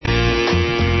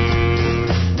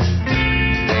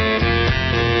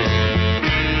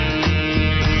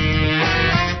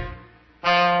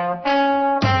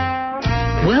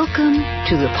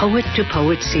the Poet to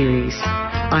Poet series.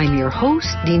 I'm your host,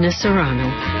 Dina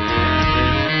Serrano.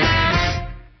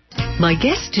 My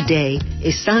guest today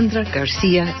is Sandra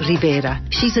Garcia Rivera.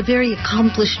 She's a very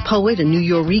accomplished poet, a New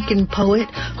Yorican poet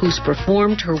who's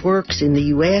performed her works in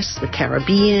the U.S., the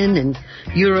Caribbean, and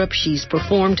Europe. She's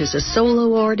performed as a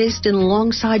solo artist and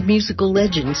alongside musical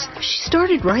legends. She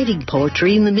started writing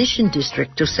poetry in the Mission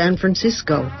District of San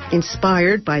Francisco,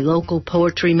 inspired by local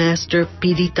poetry master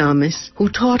Piri Thomas, who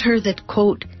taught her that,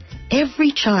 quote,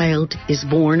 every child is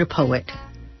born a poet,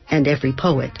 and every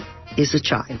poet is a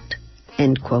child,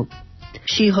 end quote.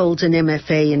 She holds an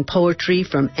MFA in poetry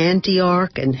from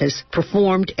Antioch and has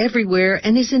performed everywhere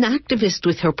and is an activist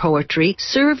with her poetry,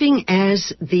 serving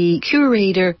as the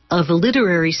curator of a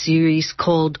literary series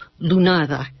called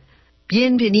Lunada.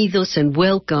 Bienvenidos and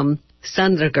welcome,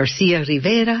 Sandra Garcia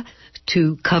Rivera,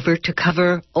 to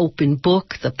Cover Open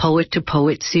Book, the Poet to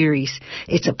Poet series.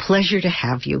 It's a pleasure to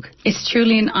have you. It's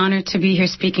truly an honor to be here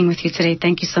speaking with you today.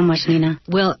 Thank you so much, Nina.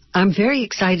 Well, I'm very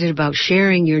excited about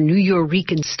sharing your New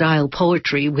Yorican style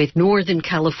poetry with Northern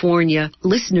California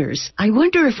listeners. I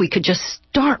wonder if we could just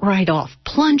start right off,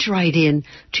 plunge right in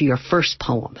to your first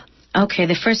poem. Okay,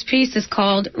 the first piece is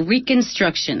called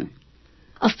Reconstruction.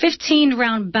 A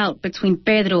 15-round bout between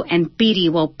Pedro and Piri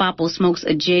while Papo smokes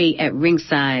a J at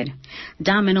ringside.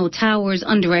 Domino towers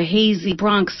under a hazy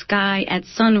Bronx sky at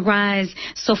sunrise.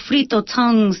 Sofrito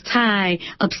tongues tie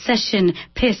obsession,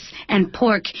 piss, and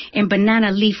pork in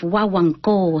banana leaf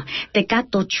wawanko.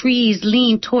 Tecato trees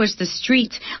lean towards the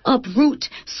street. Uproot,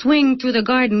 swing through the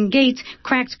garden gate.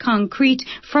 Cracked concrete,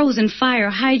 frozen fire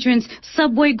hydrants,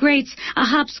 subway grates. A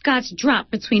hopscotch drop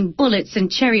between bullets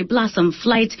and cherry blossom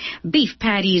flight. Beef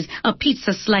patties, a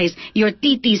pizza slice. Your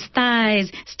titi's thighs,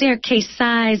 staircase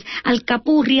size.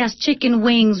 Alcapurrias chicken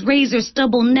wings, razor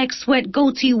stubble neck sweat,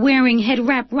 goatee wearing, head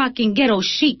wrap rocking, ghetto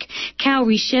chic,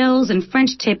 cowrie shells and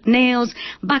French tip nails,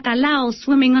 bacalao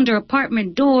swimming under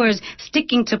apartment doors,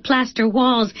 sticking to plaster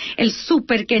walls, el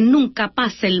super que nunca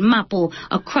pasa el mapo,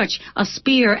 a crutch, a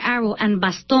spear, arrow and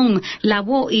bastón, la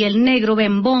voz y el negro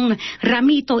bembón,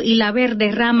 ramito y la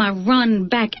verde rama, run,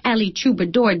 back alley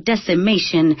troubadour,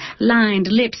 decimation, lined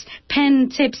lips,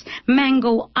 pen tips,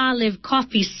 mango, olive,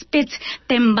 coffee spit,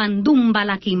 tembandumba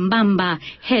la Kimbamba,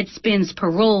 head spins,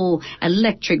 parole,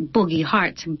 electric boogie,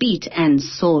 heart, beat, and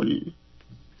soul.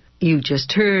 You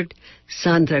just heard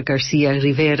Sandra Garcia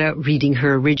Rivera reading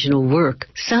her original work.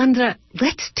 Sandra,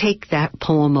 let's take that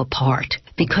poem apart,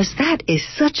 because that is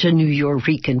such a New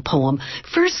Yorican poem.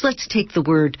 First, let's take the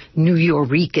word New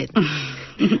Yorican.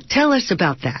 Tell us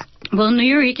about that. Well, New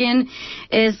Yorican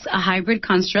is a hybrid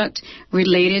construct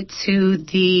related to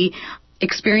the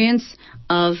experience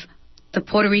of the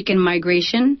Puerto Rican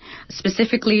migration,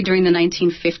 specifically during the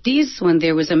 1950s, when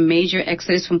there was a major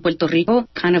exodus from Puerto Rico,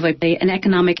 kind of an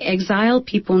economic exile.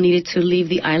 People needed to leave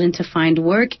the island to find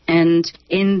work, and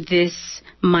in this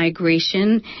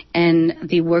migration, and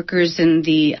the workers in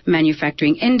the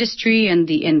manufacturing industry and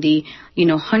the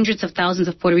hundreds of thousands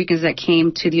of Puerto Ricans that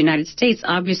came to the United States,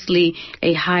 obviously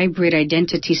a hybrid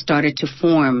identity started to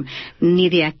form. Ni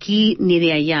de aquí, ni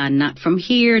de allá, not from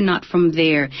here, not from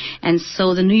there. And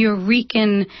so the New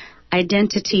Yorican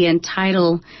identity and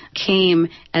title came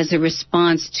as a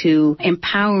response to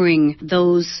empowering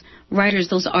those writers,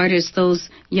 those artists,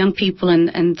 those young people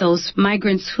and those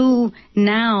migrants who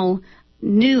now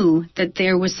knew that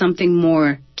there was something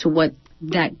more to what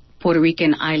that Puerto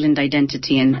Rican island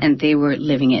identity, and they were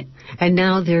living it. And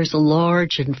now there's a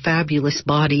large and fabulous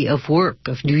body of work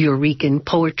of New Yorican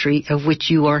poetry of which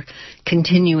you are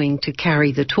continuing to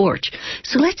carry the torch.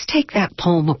 So let's take that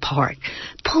poem apart.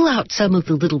 Pull out some of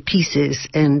the little pieces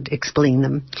and explain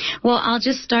them. Well, I'll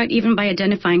just start even by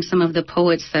identifying some of the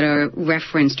poets that are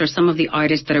referenced or some of the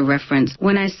artists that are referenced.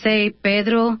 When I say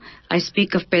Pedro, I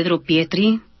speak of Pedro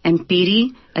Pietri, and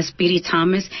Piri as Piri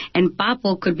Thomas, and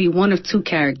Papo could be one of two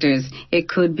characters. It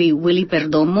could be Willie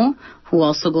Perdomo, who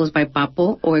also goes by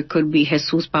Papo, or it could be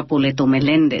Jesus Papoleto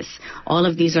Melendez. All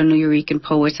of these are New Yorican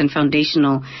poets and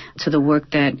foundational to the work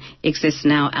that exists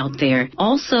now out there.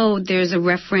 Also, there's a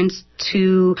reference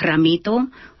to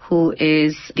Ramito, who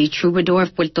is the troubadour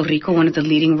of Puerto Rico, one of the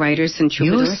leading writers and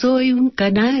troubadours. Yo soy un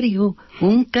canario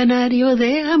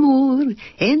de amor.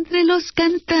 Entre los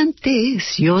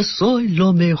cantantes, yo soy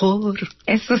lo mejor.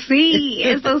 Eso sí,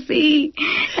 eso sí.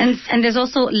 And there's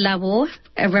also Lavo,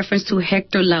 a reference to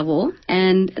Hector Lavoe.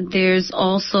 And there's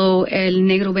also El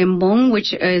Negro Bembón,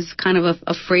 which is kind of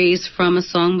a phrase from a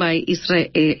song by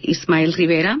Ismael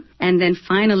Rivera. And then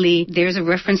finally, there's a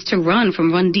reference to Run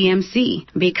from Run DMC,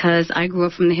 because I grew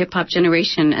up from the hip-hop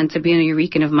generation, and to be a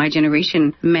Nuyorican of my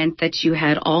generation meant that you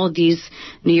had all these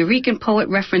Nuyorican poet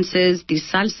references, these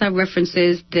salsa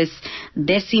references, this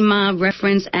décima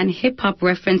reference, and hip-hop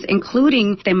reference,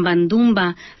 including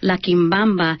Tembandumba, La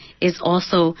Quimbamba is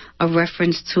also a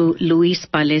reference to Luis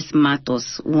Pales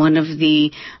Matos, one of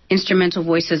the instrumental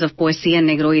voices of Poesía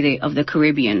Negroide of the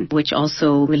Caribbean, which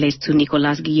also relates to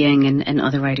Nicolás Guillén and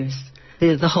other writers.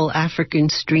 The whole African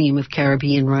stream of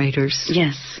Caribbean writers.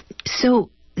 Yes. So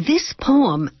this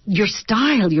poem, your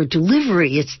style, your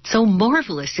delivery, it's so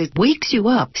marvelous. It wakes you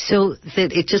up so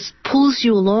that it just pulls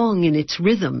you along in its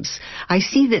rhythms. I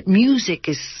see that music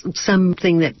is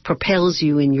something that propels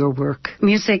you in your work.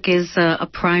 Music is a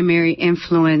primary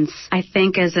influence. I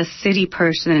think as a city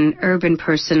person, an urban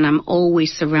person, I'm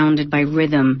always surrounded by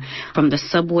rhythm. From the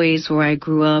subways where I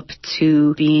grew up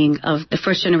to being of the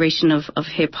first generation of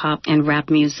hip-hop and rap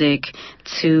music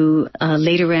to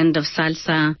later end of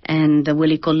salsa and the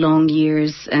Willie Colon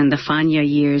years and the Fania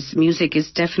years. Music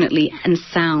is definitely, and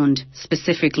sound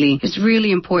specifically, is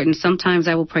really important. Sometimes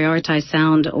I will prioritize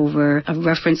sound over a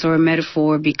reference or a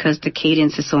metaphor because the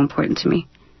cadence is so important to me.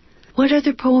 What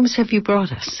other poems have you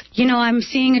brought us? You know, I'm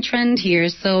seeing a trend here,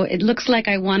 so it looks like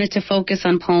I wanted to focus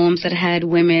on poems that had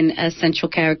women as central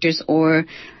characters or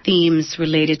themes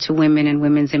related to women and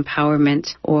women's empowerment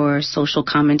or social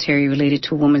commentary related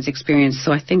to a woman's experience.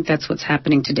 So I think that's what's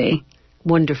happening today.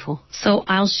 Wonderful. So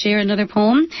I'll share another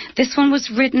poem. This one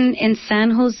was written in San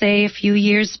Jose a few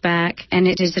years back, and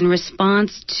it is in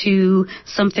response to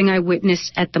something I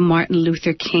witnessed at the Martin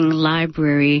Luther King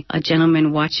Library, a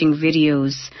gentleman watching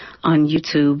videos on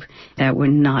YouTube that were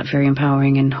not very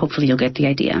empowering, and hopefully you'll get the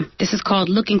idea. This is called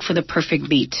Looking for the Perfect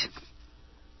Beat.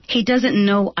 He doesn't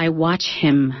know I watch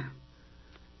him.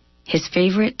 His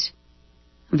favorite?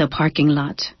 The parking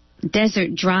lot.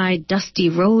 Desert, dry, dusty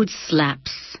road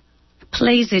slaps.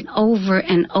 Plays it over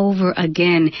and over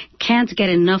again. Can't get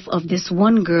enough of this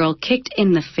one girl kicked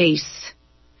in the face.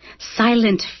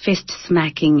 Silent fist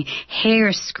smacking,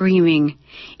 hair screaming.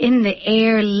 In the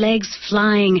air, legs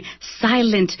flying.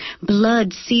 Silent,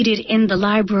 blood seated in the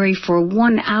library for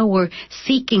 1 hour.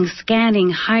 Seeking,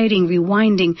 scanning, hiding,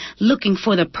 rewinding. Looking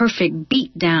for the perfect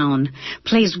beat down.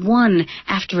 Plays one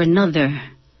after another.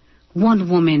 One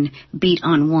woman beat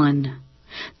on one.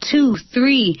 2,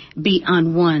 3, beat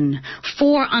on one.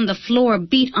 4 on the floor,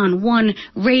 beat on one.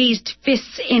 Raised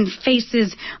fists in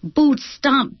faces. Boots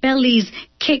stomp bellies.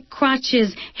 Kick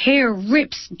crotches. Hair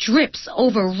rips, drips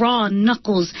over raw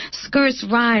knuckles. Skirts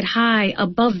ride high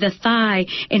above the thigh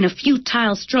in a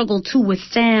futile struggle to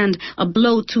withstand a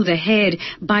blow to the head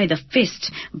by the fist,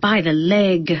 by the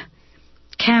leg.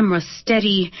 Camera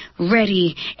steady,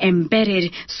 ready,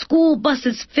 embedded. School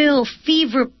buses fill,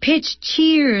 fever pitch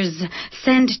cheers.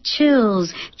 Send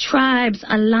chills. Tribes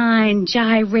align,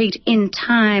 gyrate in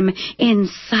time, in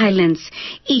silence.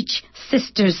 Each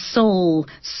sister's soul,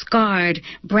 scarred,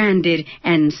 branded,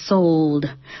 and sold.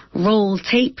 Roll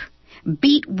tape,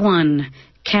 beat one.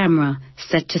 Camera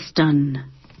set to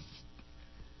stun.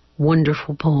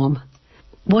 Wonderful poem.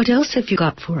 What else have you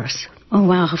got for us? Oh,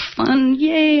 wow, how fun.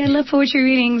 Yay, I love poetry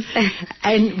readings.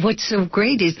 And what's so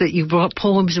great is that you brought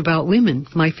poems about women,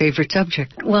 my favorite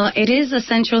subject. Well, it is a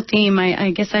central theme.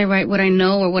 I guess I write what I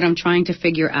know or what I'm trying to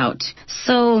figure out.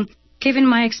 So, given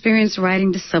my experience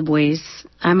riding the subways,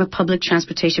 I'm a public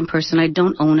transportation person. I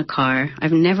don't own a car.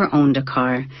 I've never owned a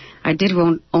car. I did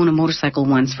own a motorcycle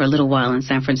once for a little while in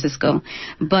San Francisco.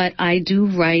 But I do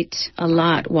write a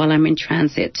lot while I'm in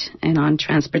transit and on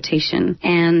transportation.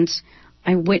 And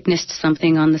I witnessed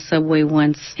something on the subway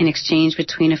once, an exchange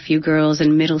between a few girls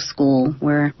in middle school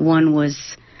where one was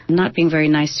not being very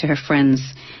nice to her friends.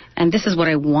 And this is what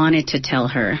I wanted to tell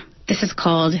her. This is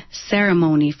called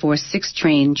Ceremony for a 6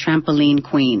 Train Trampoline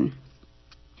Queen.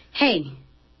 Hey,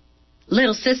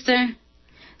 little sister,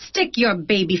 stick your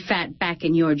baby fat back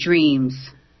in your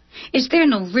dreams. Is there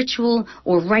no ritual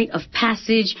or rite of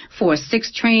passage for a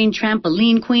 6 Train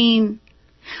Trampoline Queen?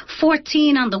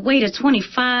 14 on the way to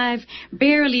 25,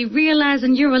 barely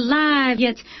realizing you're alive,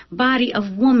 yet body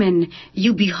of woman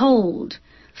you behold,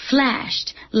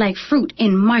 flashed like fruit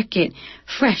in market,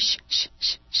 fresh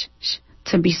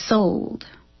to be sold.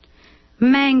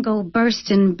 Mango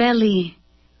bursting belly,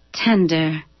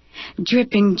 tender,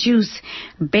 dripping juice,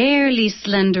 barely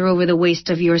slender over the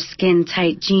waist of your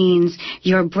skin-tight jeans,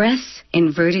 your breasts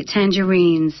inverted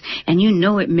tangerines, and you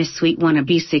know it, Miss Sweet Wanna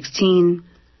Be 16.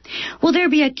 Will there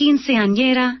be a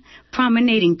quinceañera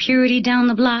promenading purity down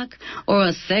the block, or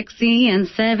a sexy and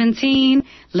 17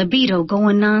 libido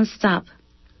going nonstop?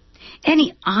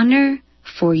 Any honor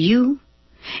for you?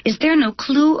 Is there no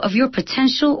clue of your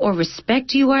potential or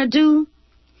respect you are due?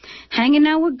 Hanging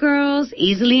out with girls,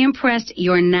 easily impressed,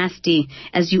 you're nasty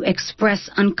as you express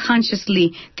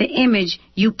unconsciously the image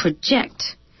you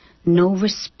project. No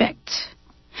respect.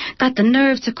 Got the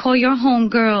nerve to call your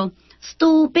homegirl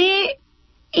stupid,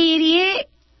 idiot,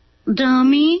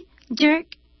 dummy, jerk.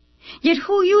 Yet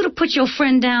who you to put your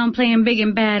friend down playing big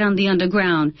and bad on the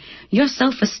underground? Your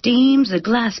self-esteem's a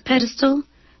glass pedestal,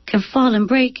 can fall and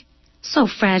break, so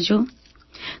fragile.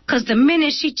 'Cause the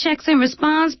minute she checks and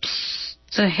responds, psst,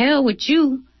 to hell with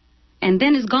you, and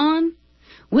then is gone,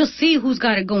 we'll see who's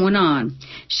got it going on.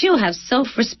 She'll have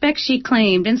self-respect she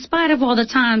claimed in spite of all the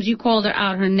times you called her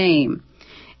out her name.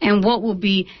 And what will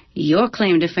be your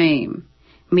claim to fame?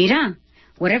 Mira,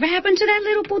 whatever happened to that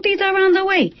little putita around the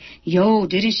way? Yo,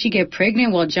 didn't she get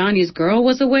pregnant while Johnny's girl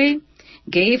was away?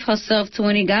 Gave herself to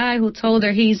any guy who told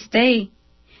her he'd stay.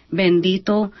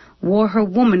 Bendito wore her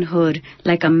womanhood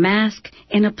like a mask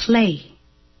in a play.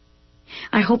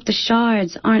 I hope the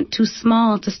shards aren't too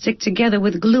small to stick together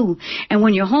with glue. And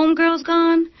when your homegirl's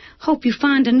gone, hope you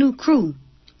find a new crew.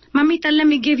 Mamita, let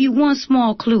me give you one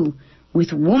small clue.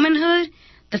 With womanhood,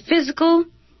 the physical,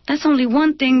 that's only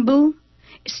one thing, boo.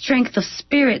 Strength of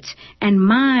spirit and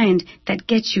mind that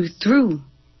gets you through.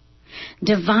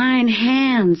 Divine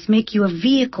hands make you a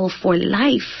vehicle for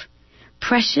life.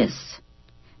 Precious,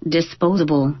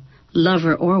 disposable,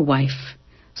 lover or wife.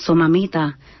 So,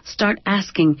 mamita, start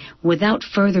asking without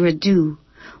further ado,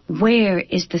 where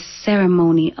is the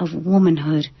ceremony of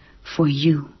womanhood for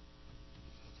you?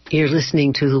 You're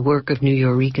listening to the work of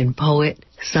Nuyorican poet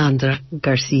Sandra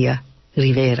Garcia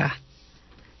Rivera.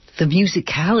 The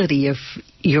musicality of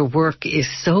your work is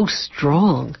so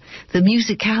strong. The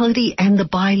musicality and the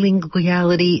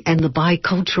bilinguality and the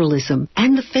biculturalism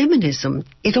and the feminism.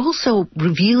 It also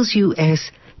reveals you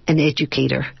as an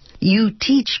educator. You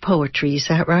teach poetry, is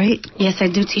that right? Yes, I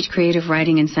do teach creative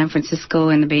writing in San Francisco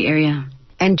and the Bay Area.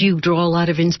 And do you draw a lot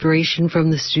of inspiration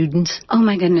from the students? Oh,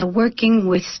 my goodness. Working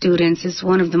with students is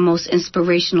one of the most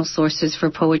inspirational sources for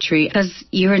poetry because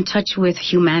you're in touch with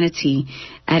humanity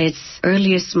at its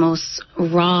earliest, most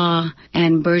raw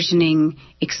and burgeoning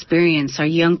experience. Our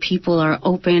young people are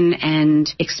open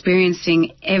and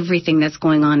experiencing everything that's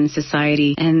going on in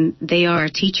society, and they are our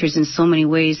teachers in so many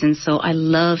ways. And so I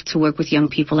love to work with young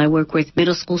people. I work with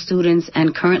middle school students,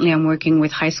 and currently I'm working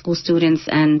with high school students,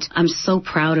 and I'm so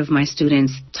proud of my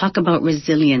students. Talk about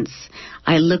resilience.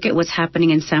 I look at what's happening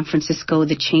in San Francisco,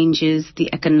 the changes, the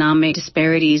economic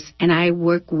disparities, and I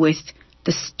work with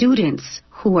the students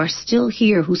who are still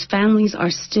here, whose families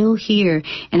are still here,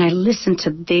 and I listen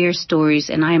to their stories,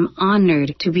 and I am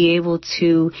honored to be able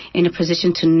to, in a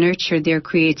position to nurture their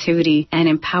creativity and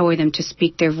empower them to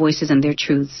speak their voices and their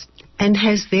truths. And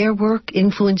has their work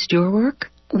influenced your work?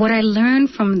 What I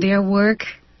learned from their work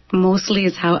mostly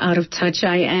is how out of touch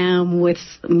I am with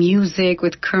music,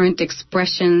 with current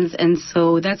expressions, and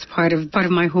so that's part of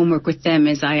my homework with them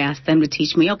is I ask them to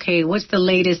teach me, okay, what's the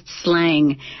latest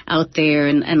slang out there,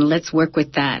 and let's work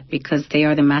with that because they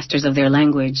are the masters of their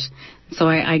language. So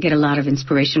I get a lot of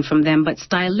inspiration from them, but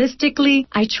stylistically,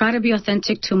 I try to be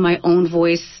authentic to my own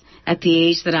voice at the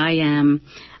age that I am.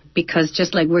 Because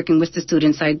just like working with the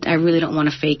students, I really don't want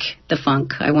to fake the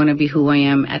funk. I want to be who I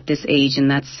am at this age,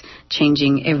 and that's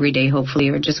changing every day, hopefully,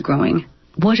 or just growing.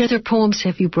 What other poems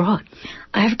have you brought?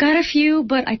 I've got a few,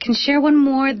 but I can share one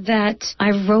more that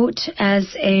I wrote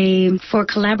for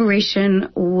collaboration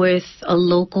with a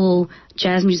local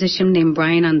jazz musician named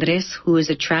Brian Andres, who is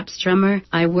a traps drummer.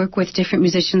 I work with different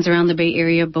musicians around the Bay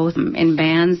Area, both in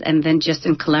bands and then just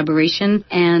in collaboration.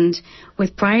 And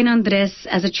with Brian Andres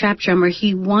as a trap drummer,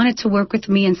 he wanted to work with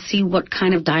me and see what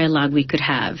kind of dialogue we could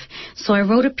have. So I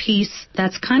wrote a piece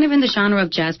that's kind of in the genre of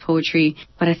jazz poetry,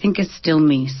 but I think it's still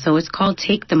me. So it's called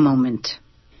Take the Moment.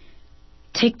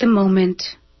 Take the moment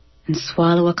and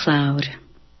swallow a cloud.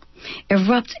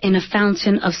 Erupt in a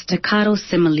fountain of staccato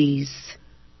similes.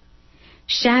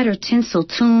 Shatter tinsel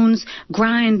tunes,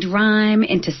 grind rhyme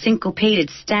into syncopated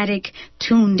static,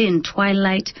 tuned in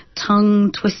twilight,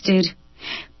 tongue twisted.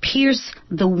 Pierce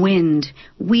the wind,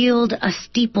 wield a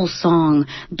steeple song,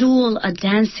 duel a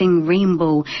dancing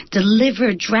rainbow,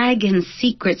 deliver dragon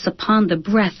secrets upon the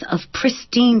breath of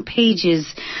pristine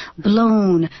pages,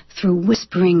 blown through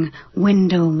whispering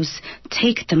windows.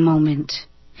 Take the moment.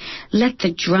 Let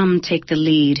the drum take the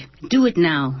lead. Do it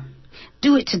now.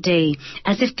 Do it today,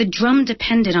 as if the drum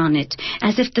depended on it,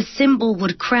 as if the cymbal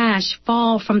would crash,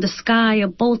 fall from the sky a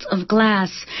bolt of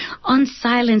glass.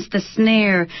 Unsilence the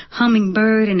snare,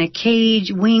 hummingbird in a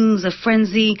cage, wings of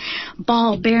frenzy,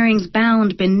 ball bearings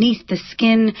bound beneath the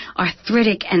skin,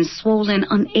 arthritic and swollen,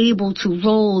 unable to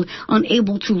roll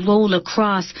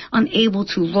across, unable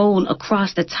to roll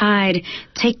across the tide.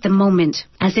 Take the moment,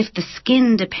 as if the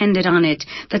skin depended on it,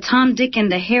 the Tom, Dick,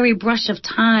 and the hairy brush of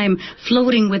time,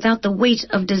 floating without the weight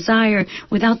of desire,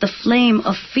 without the flame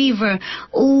of fever.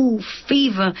 Ooh,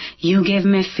 fever, you give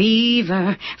me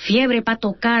fever. Fiebre pa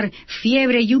tocar,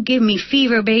 fiebre, you give me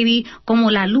fever, baby. Como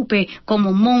La Lupe,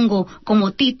 como Mongo,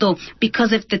 como Tito.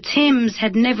 Because if the Tims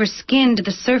had never skinned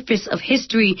the surface of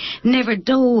history, never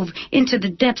dove into the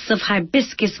depths of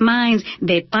hibiscus mines,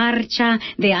 de parcha,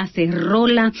 de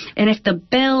acerola, and if the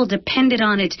bell depended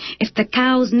on it, if the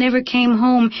cows never came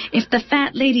home, if the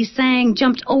fat lady sang,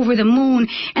 jumped over the moon,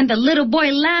 and the little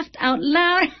boy laughed out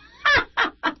loud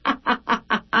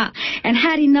and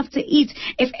had enough to eat,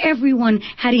 if everyone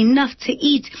had enough to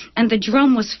eat, and the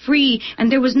drum was free,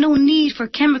 and there was no need for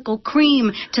chemical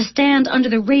cream to stand under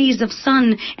the rays of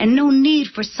sun, and no need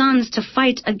for suns to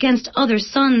fight against other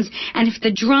suns, and if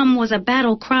the drum was a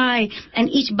battle cry, and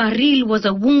each barril was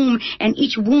a womb, and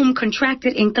each womb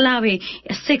contracted in clave,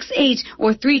 6-8,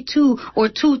 or 3-2, or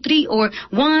 2-3, or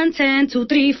 1-10,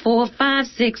 2-3, 4-5,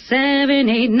 6, 7,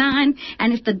 8, 9,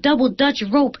 and if the double Dutch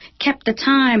rope kept the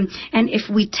time, and if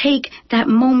we take that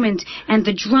moment and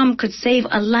the drum could save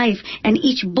a life, and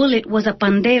each bullet was a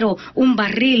pandero, un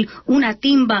barril, una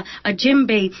timba, a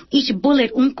djembe, each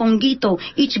bullet un conguito,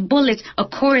 each bullet a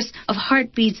chorus of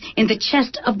heartbeats in the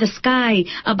chest of the sky,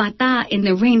 a bata in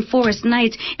the rainforest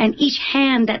night, and each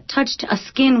hand that touched a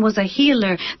skin was a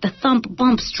healer, the thump,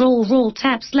 bump, stroll, roll,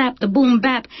 tap, slap, the boom,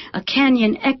 bap, a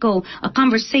canyon echo, a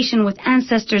conversation with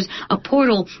ancestors, a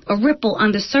portal, a ripple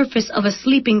on the surface of a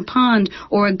sleeping pond,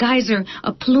 or a geyser,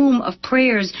 a plume of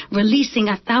prayers, releasing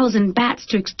 1,000 bats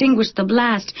to extinguish the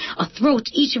blast, a throat,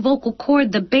 each vocal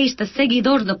cord, the bass, the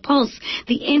seguidor, the pulse,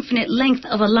 the infinite length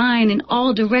of a line in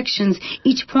all directions,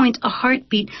 each point a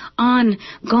heartbeat,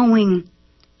 ongoing.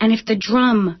 And if the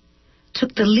drum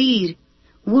took the lead,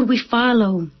 would we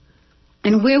follow?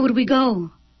 And where would we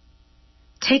go?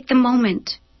 Take the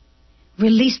moment,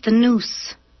 release the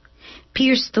noose,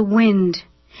 pierce the wind,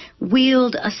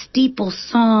 wield a steeple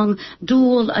song,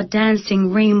 duel a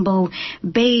dancing rainbow,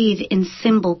 bathe in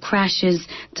cymbal crashes,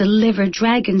 deliver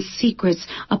dragon secrets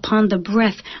upon the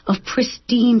breath of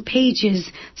pristine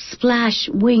pages, splash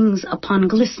wings upon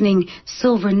glistening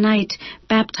silver night,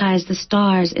 baptize the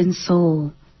stars in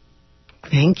soul.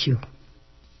 Thank you.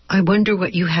 I wonder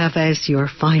what you have as your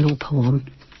final poem.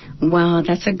 Wow,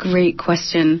 that's a great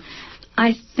question.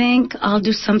 I think I'll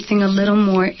do something a little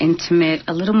more intimate,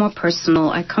 a little more personal.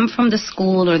 I come from the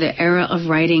school or the era of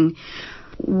writing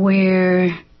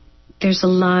where there's a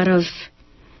lot of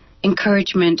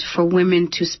encouragement for women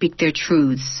to speak their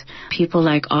truths. People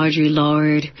like Audre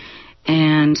Lorde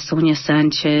and Sonia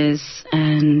Sanchez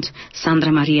and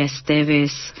Sandra Maria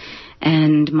Esteves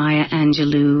and Maya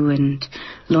Angelou and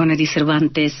Lorna Di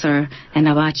Cervantes and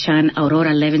Abacha and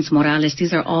Aurora Levins Morales.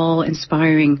 These are all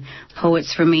inspiring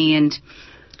poets for me, and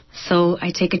so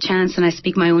I take a chance and I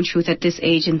speak my own truth at this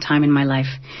age and time in my life.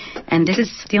 And this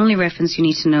is the only reference you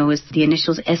need to know is the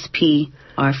initials SP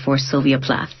are for Sylvia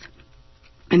Plath.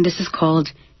 And this is called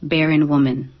Barren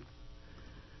Woman.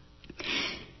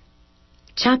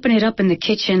 Chopping it up in the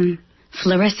kitchen,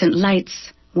 fluorescent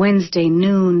lights, Wednesday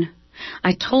noon.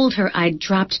 I told her I'd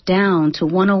dropped down to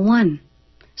 101.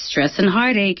 Stress and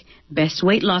heartache, best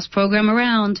weight loss program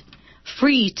around.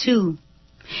 Free, too.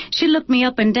 She looked me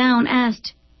up and down,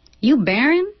 asked, "You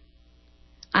barren?"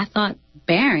 I thought,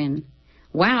 barren?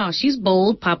 Wow, she's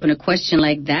bold, popping a question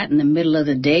like that in the middle of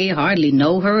the day, hardly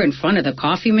know her in front of the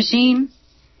coffee machine.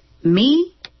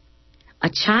 Me? A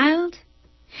child?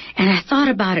 And I thought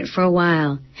about it for a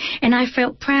while, and I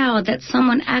felt proud that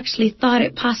someone actually thought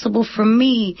it possible for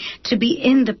me to be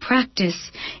in the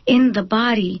practice, in the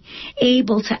body,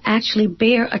 able to actually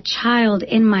bear a child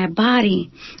in my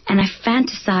body. And I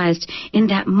fantasized in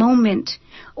that moment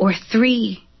or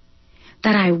three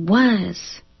that I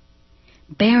was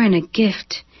bearing a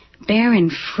gift, bearing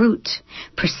fruit,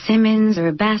 persimmons or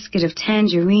a basket of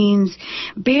tangerines,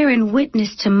 bearing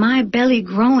witness to my belly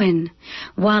growing,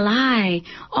 while I,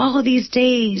 all these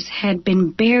days, had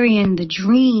been burying the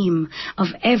dream of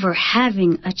ever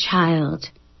having a child.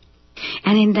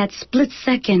 And in that split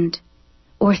second,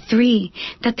 or three,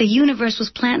 that the universe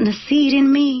was planting a seed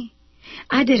in me,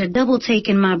 I did a double take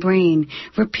in my brain,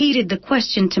 repeated the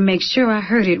question to make sure I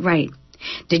heard it right.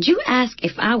 Did you ask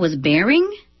if I was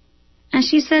bearing? And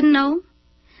she said no.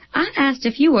 I asked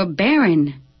if you were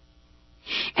barren.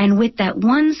 And with that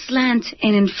one slant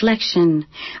and inflection,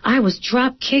 I was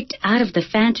drop-kicked out of the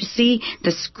fantasy,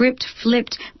 the script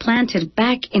flipped, planted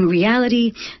back in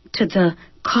reality to the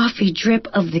coffee drip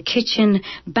of the kitchen,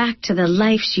 back to the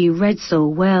life she read so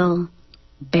well.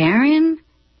 Barren?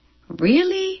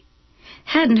 Really?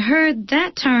 Hadn't heard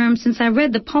that term since I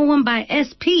read the poem by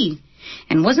S.P.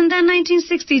 And wasn't that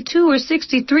 1962 or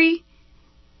 63?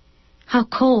 How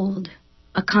cold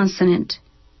a consonant.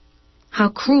 How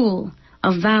cruel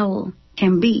a vowel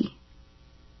can be.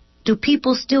 Do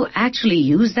people still actually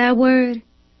use that word?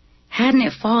 Hadn't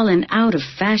it fallen out of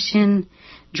fashion,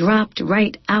 dropped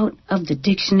right out of the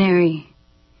dictionary?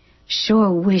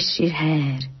 Sure wish it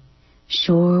had.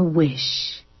 Sure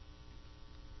wish.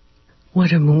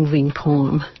 What a moving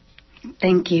poem.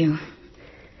 Thank you.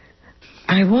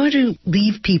 I want to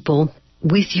leave people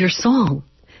with your song,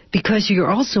 because you're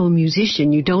also a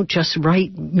musician. You don't just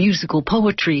write musical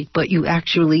poetry, but you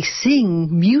actually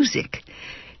sing music.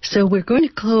 So we're going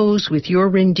to close with your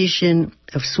rendition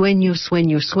of Sueño,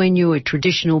 Sueño, Sueño, a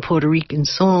traditional Puerto Rican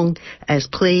song as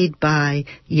played by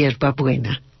Yerba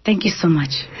Buena. Thank you so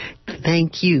much.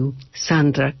 Thank you,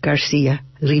 Sandra Garcia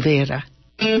Rivera.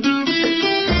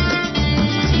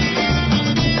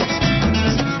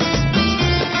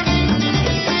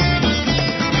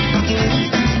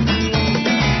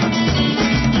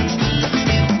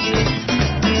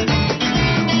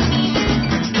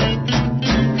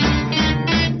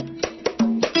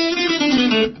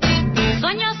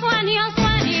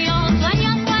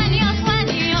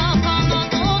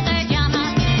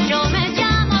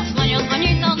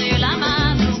 Sueñito de la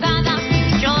madrugada,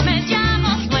 yo me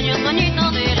llamo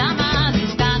sueñito de la madrugada.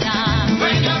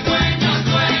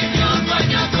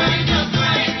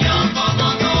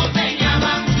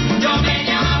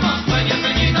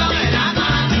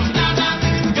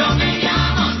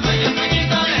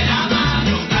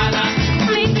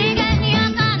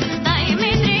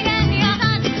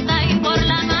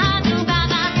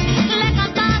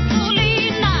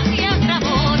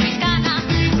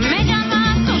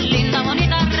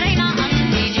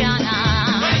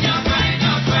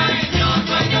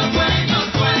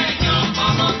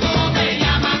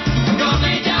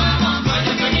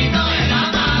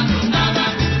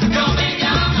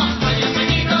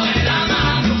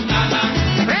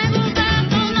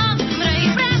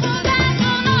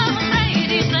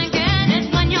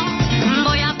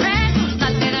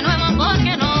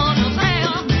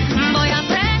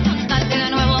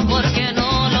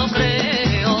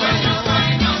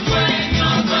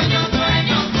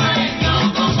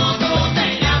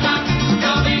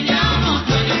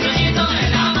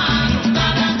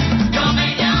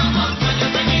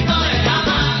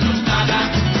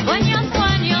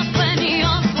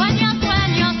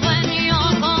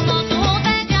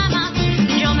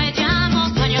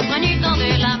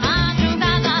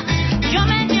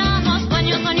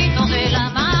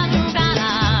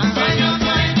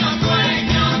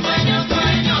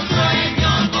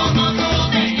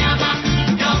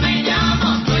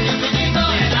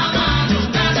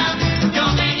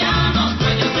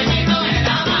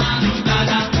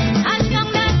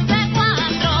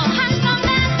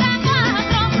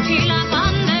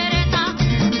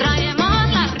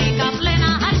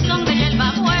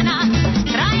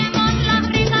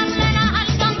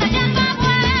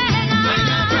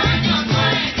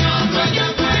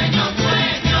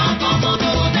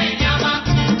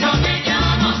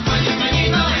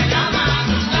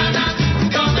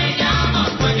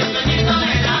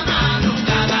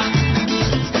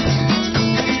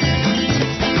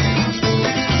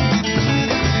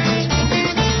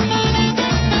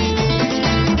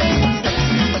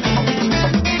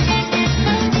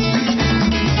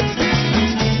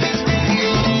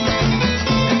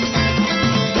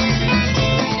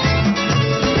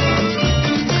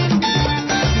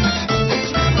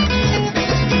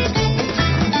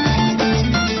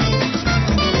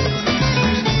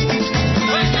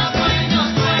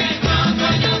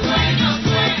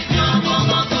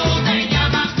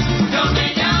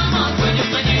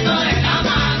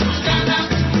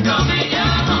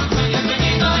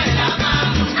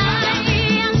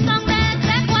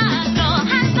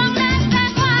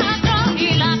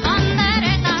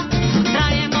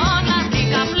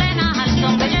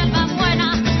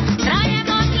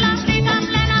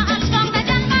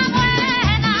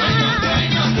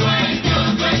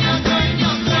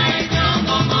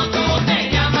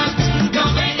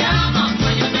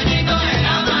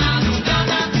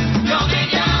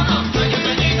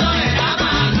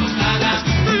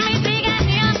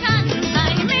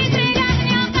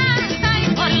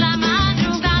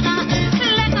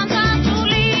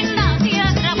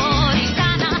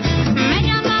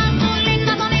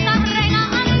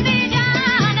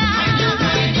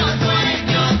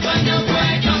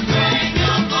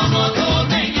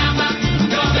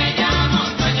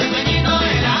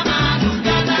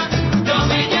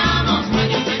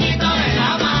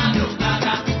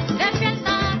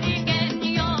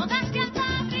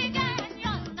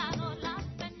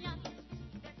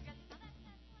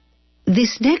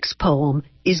 This next poem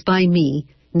is by me,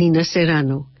 Nina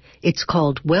Serrano. It's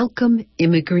called Welcome,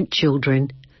 Immigrant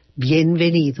Children.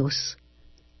 Bienvenidos.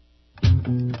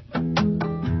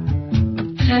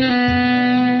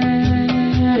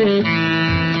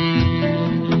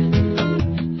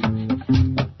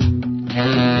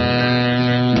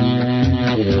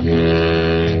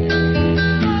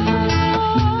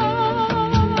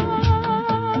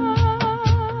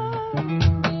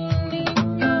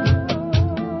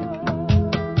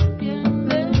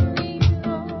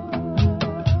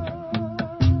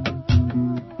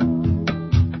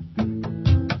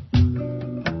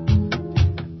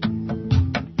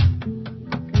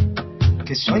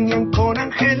 Que sueñan con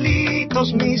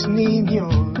angelitos mis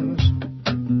niños,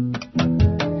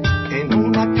 en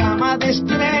una cama de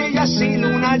estrellas y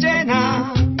luna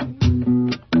llena,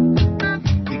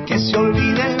 y que se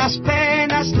olviden las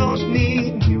penas los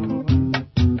niños,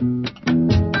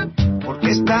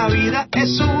 porque esta vida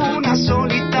es una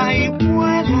solita y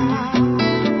buena.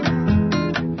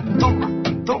 Toma,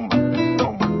 toma,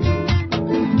 toma.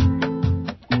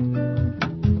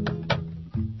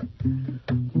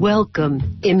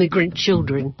 Welcome, immigrant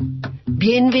children.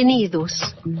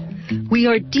 Bienvenidos. We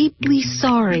are deeply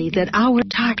sorry that our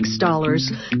tax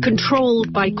dollars,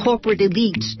 controlled by corporate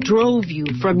elites, drove you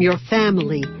from your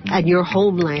family and your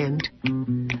homeland.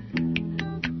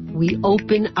 We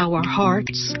open our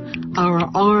hearts, our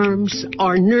arms,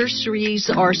 our nurseries,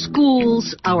 our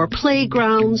schools, our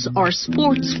playgrounds, our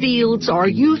sports fields, our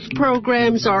youth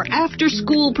programs, our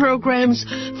after-school programs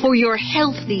for your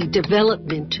healthy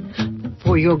development,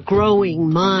 for your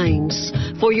growing minds,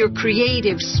 for your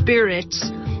creative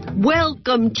spirits.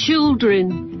 Welcome,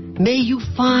 children. May you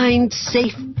find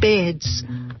safe beds,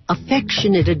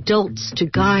 affectionate adults to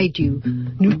guide you,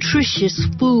 nutritious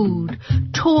food,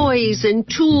 toys and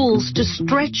tools to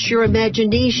stretch your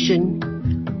imagination.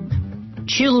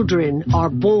 Children are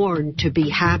born to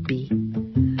be happy.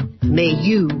 May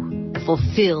you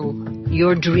fulfill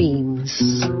your dreams.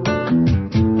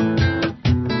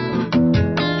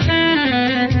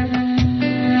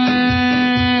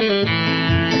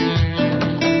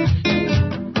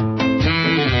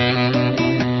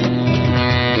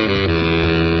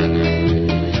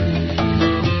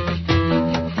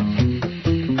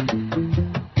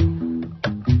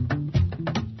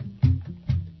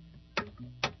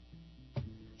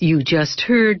 You just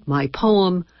heard my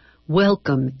poem,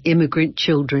 Welcome, Immigrant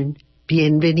Children.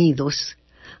 Bienvenidos.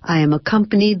 I am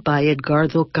accompanied by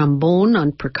Edgardo Cambon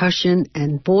on percussion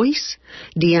and voice,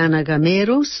 Diana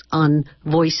Gameros on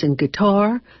voice and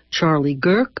guitar, Charlie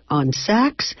Girk on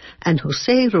sax, and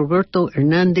Jose Roberto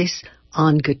Hernandez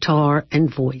on guitar and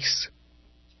voice.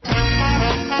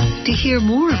 To hear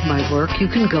more of my work, you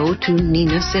can go to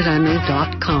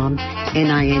ninaserrano.com,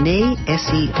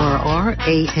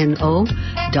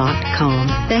 NinaSerrano.com.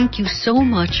 Thank you so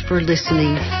much for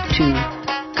listening to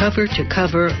Cover to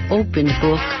Cover, Open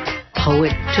Book,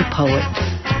 Poet to Poet.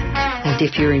 And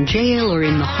if you're in jail or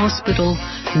in the hospital,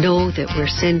 know that we're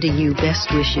sending you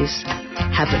best wishes.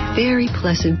 Have a very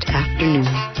pleasant afternoon.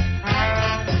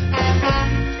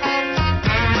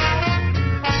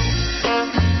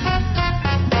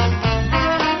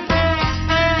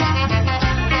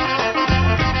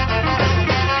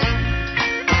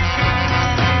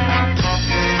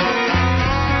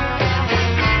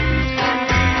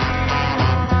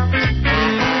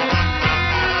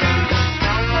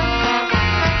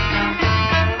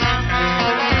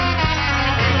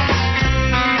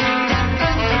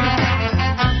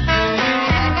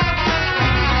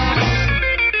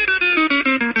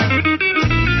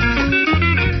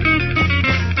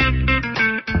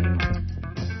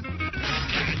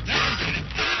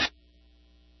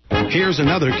 Here's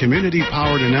another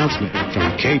community-powered announcement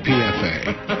from KPFA.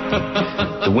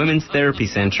 The Women's Therapy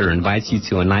Center invites you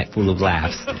to a night full of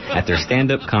laughs at their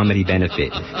stand-up comedy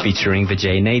benefit featuring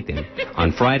Vijay Nathan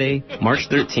on Friday, March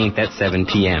 13th at 7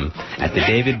 p.m. at the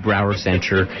David Brower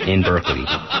Center in Berkeley.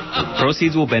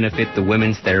 Proceeds will benefit the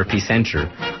Women's Therapy Center,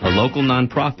 a local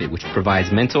nonprofit which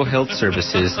provides mental health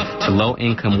services to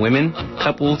low-income women,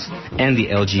 couples, and the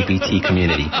LGBT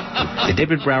community. The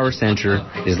David Brower Center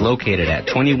is located at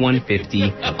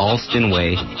 2150 Alston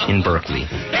Way in Berkeley.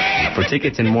 For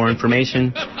tickets and more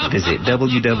information, visit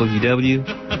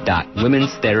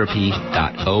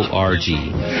www.womenstherapy.org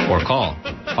or call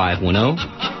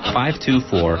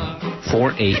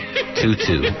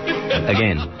 510-524-4822.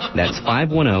 Again, that's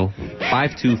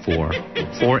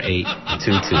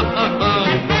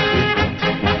 510-524-4822.